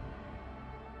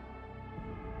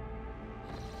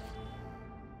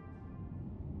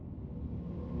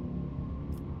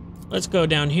 Let's go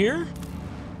down here.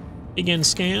 Begin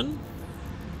scan.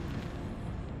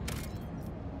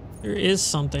 There is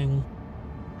something.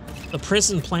 The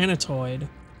prison planetoid.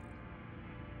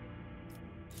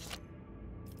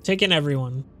 Taking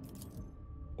everyone.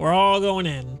 We're all going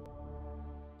in.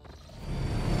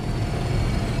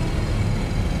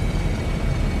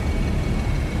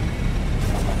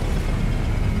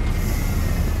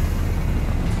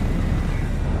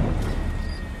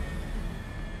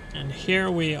 And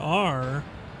here we are.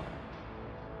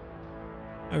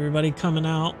 Everybody coming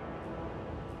out.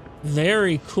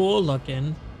 Very cool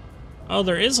looking. Oh,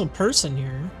 there is a person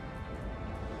here.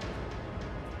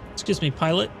 Excuse me,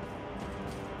 pilot.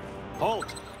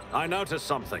 Halt! I noticed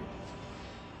something.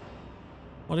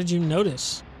 What did you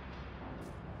notice?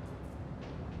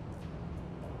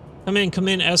 Come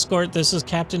in, escort. This is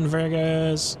Captain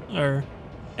Vegas. Or,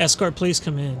 escort, please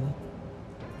come in.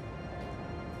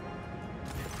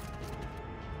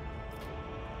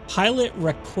 Pilot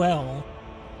Raquel.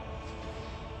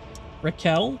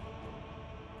 Raquel?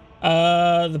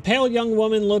 The pale young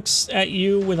woman looks at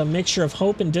you with a mixture of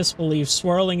hope and disbelief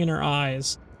swirling in her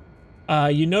eyes.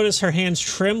 You notice her hands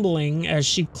trembling as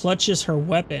she clutches her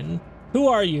weapon. Who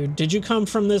are you? Did you come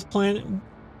from this planet?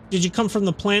 Did you come from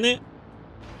the planet?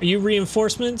 Are you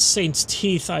reinforcements? Saint's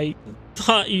teeth, I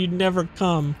thought you'd never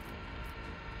come.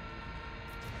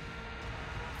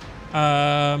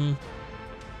 I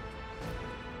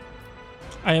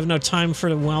have no time for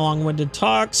the long-winded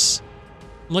talks.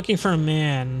 I'm looking for a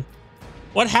man.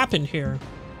 What happened here?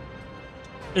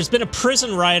 There's been a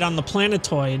prison riot on the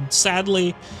planetoid.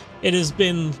 Sadly, it has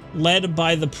been led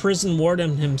by the prison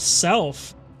warden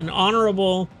himself. The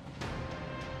Honorable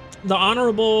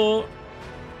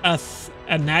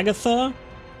Anagathon?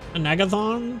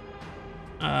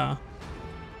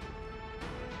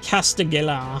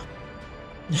 Castigela.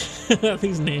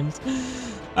 These names.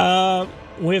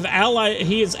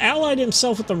 He has allied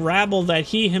himself with the rabble that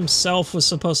he himself was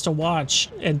supposed to watch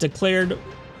and declared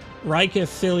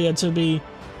Reichophilia to be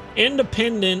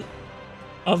independent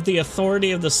of the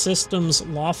authority of the system's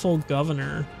lawful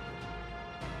governor.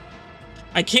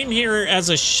 I came here as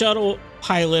a shuttle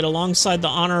pilot alongside the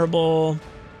Honorable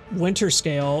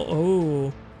Winterscale.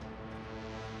 Oh.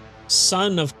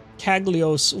 Son of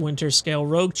Caglios Winterscale,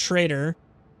 rogue traitor,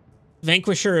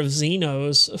 vanquisher of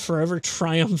Xenos, forever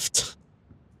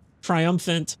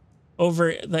triumphant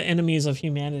over the enemies of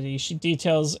humanity. She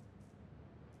details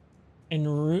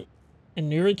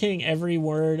enumerating every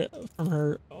word from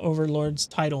her overlord's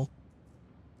title.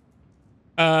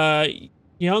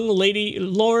 Young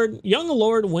Lord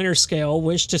Winterscale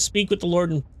wished to speak with the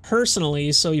Lord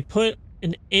personally, so he put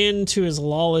an end to his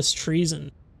lawless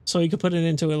treason. He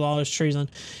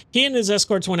and his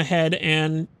escorts went ahead,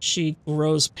 and she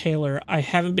grows paler. I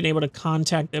haven't been able to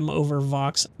contact them over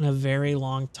Vox in a very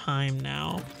long time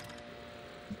now.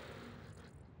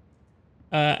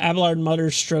 Abelard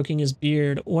mutters, stroking his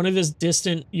beard. One of his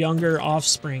distant, younger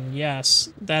offspring.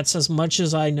 Yes, that's as much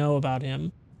as I know about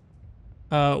him.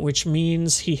 Which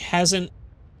means he hasn't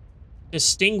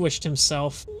distinguished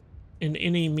himself in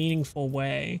any meaningful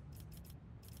way.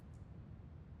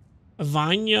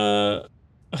 Vanya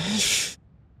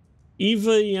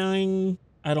Eva Young,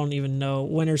 I don't even know,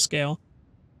 Winter Scale,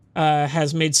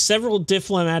 has made several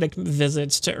diplomatic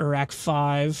visits to Iraq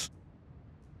 5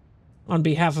 on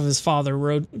behalf of his father,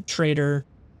 road trader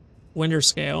Winter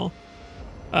Scale.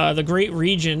 The Great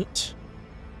Regent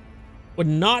would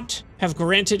not have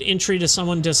granted entry to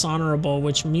someone dishonorable,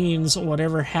 which means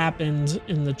whatever happened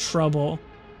in the trouble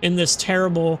in this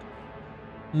terrible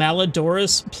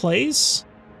malodorous place,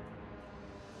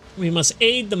 we must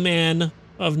aid the man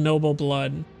of noble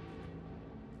blood.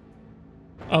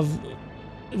 Of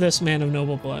this man of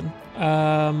noble blood.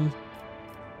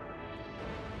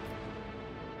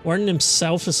 Warden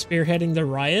himself is spearheading the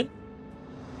riot?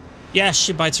 Yes,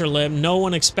 she bites her lip. No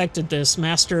one expected this.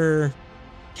 Master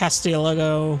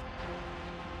Castillago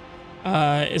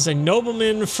is a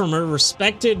nobleman from a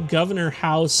respected governor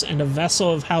house and a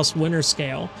vessel of House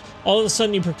Winterscale. All of a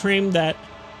sudden he proclaimed that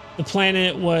the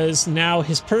planet was now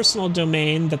his personal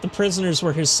domain, that the prisoners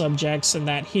were his subjects, and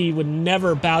that he would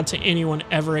never bow to anyone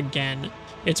ever again.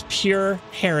 It's pure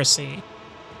heresy.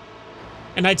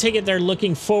 And I take it they're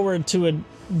looking forward to a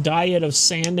diet of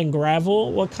sand and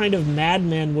gravel? What kind of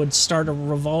madman would start a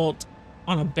revolt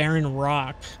on a barren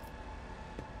rock?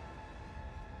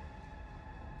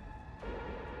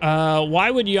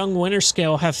 Why would young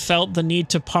Winterscale have felt the need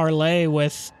to parley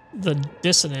with the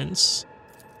dissidents?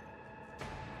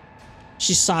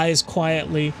 She sighs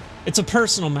quietly. It's a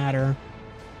personal matter.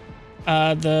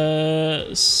 The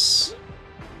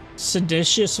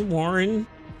seditious Warden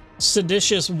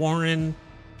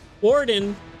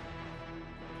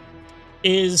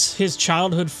is his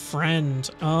childhood friend.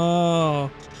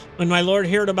 Oh, when my lord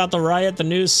heard about the riot, the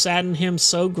news saddened him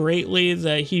so greatly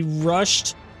that he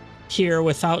rushed here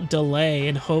without delay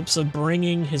in hopes of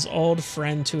bringing his old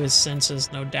friend to his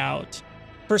senses, no doubt.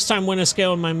 First time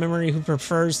Winterscale in my memory who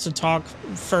prefers to talk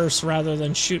first rather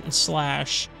than shoot and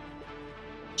slash.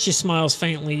 She smiles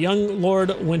faintly. Young Lord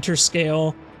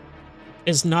Winterscale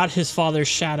is not his father's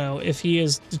shadow. If he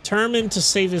is determined to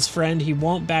save his friend, he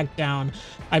won't back down.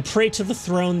 I pray to the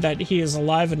throne that he is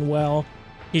alive and well.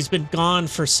 He's been gone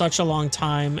for such a long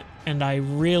time, and I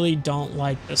really don't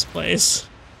like this place.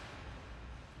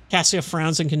 Cassia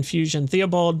frowns in confusion.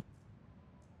 Theobald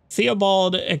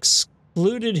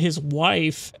excluded his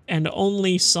wife and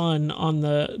only son on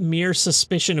the mere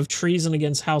suspicion of treason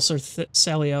against House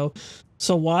Celio.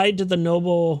 So why did the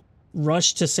noble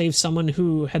rush to save someone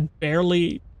who had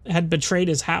betrayed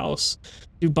his house?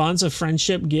 Do bonds of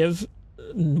friendship give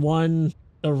one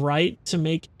the right to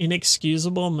make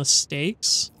inexcusable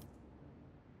mistakes?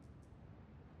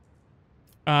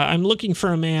 I'm looking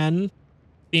for a man.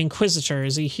 The Inquisitor,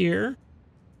 is he here?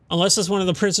 Unless it's one of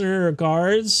the prisoner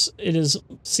guards,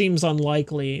 seems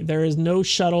unlikely. There is no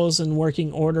shuttles in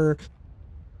working order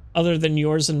other than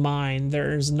yours and mine.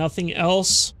 There is nothing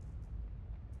else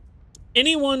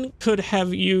anyone could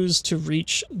have used to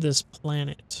reach this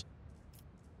planet.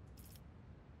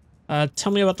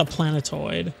 Tell me about the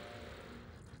planetoid.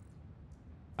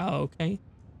 Oh, okay.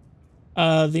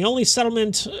 The only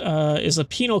settlement is a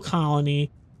penal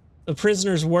colony. The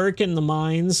prisoners work in the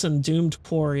mines and domed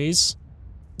quarries.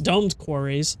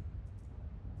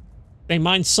 They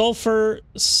mine sulfur,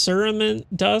 cerum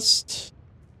dust,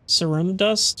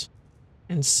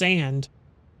 and sand,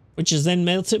 which is then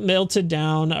melted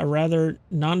down a rather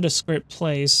nondescript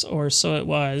place, or so it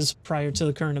was prior to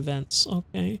the current events.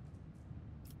 Okay.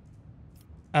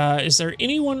 Is there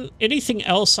anything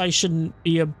else I should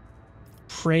be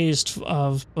appraised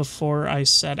of before I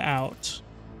set out?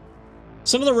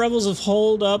 Some of the rebels have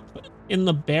holed up in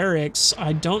the barracks.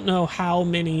 I don't know how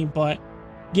many, but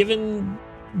given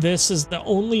this is the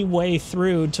only way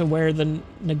through to where the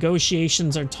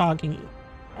negotiations are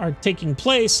taking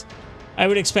place, I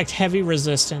would expect heavy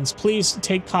resistance. Please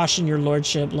take caution, your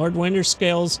lordship. Lord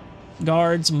Winterscale's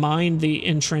guards mined the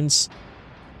entrance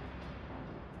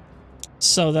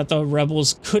so that the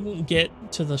rebels couldn't get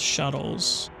to the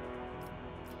shuttles.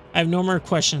 I have no more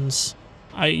questions.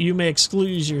 You may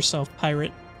excuse yourself,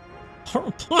 pirate.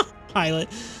 Pilot.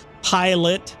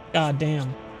 God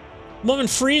damn. Woman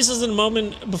freezes in a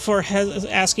moment before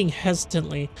asking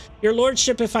hesitantly, "Your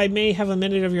lordship, if I may have a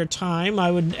minute of your time, I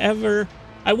wouldn't ever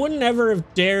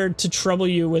have dared to trouble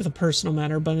you with a personal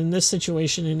matter, but in this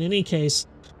situation, in any case,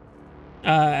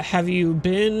 have you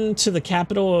been to the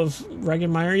capital of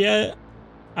Regenmeyer yet?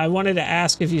 I wanted to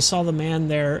ask if you saw the man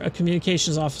there, a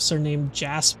communications officer named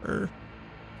Jasper."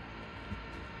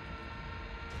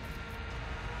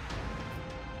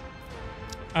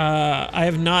 I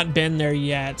have not been there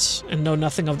yet and know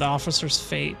nothing of the officer's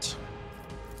fate.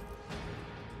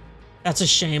 That's a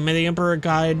shame. May the Emperor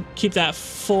guide keep that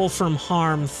full from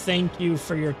harm. Thank you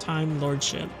for your time,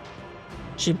 Lordship.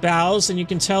 She bows, and you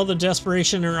can tell the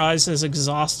desperation in her eyes is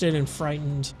exhausted and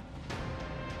frightened.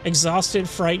 Exhausted,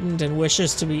 frightened, and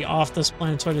wishes to be off this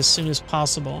planetoid as soon as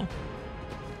possible.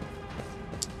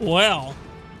 Well,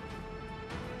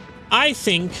 I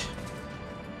think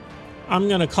I'm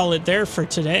gonna call it there for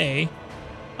today.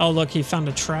 Oh, look, he found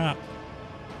a trap.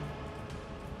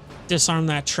 Disarm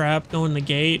that trap, go in the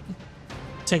gate,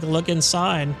 take a look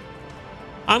inside.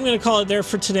 I'm gonna call it there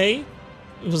for today.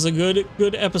 It was a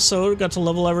good episode. Got to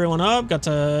level everyone up, got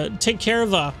to take care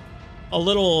of a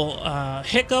little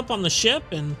hiccup on the ship,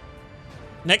 and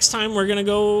next time we're gonna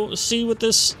go see what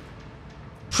this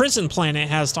prison planet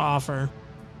has to offer.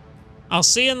 I'll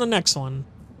see you in the next one.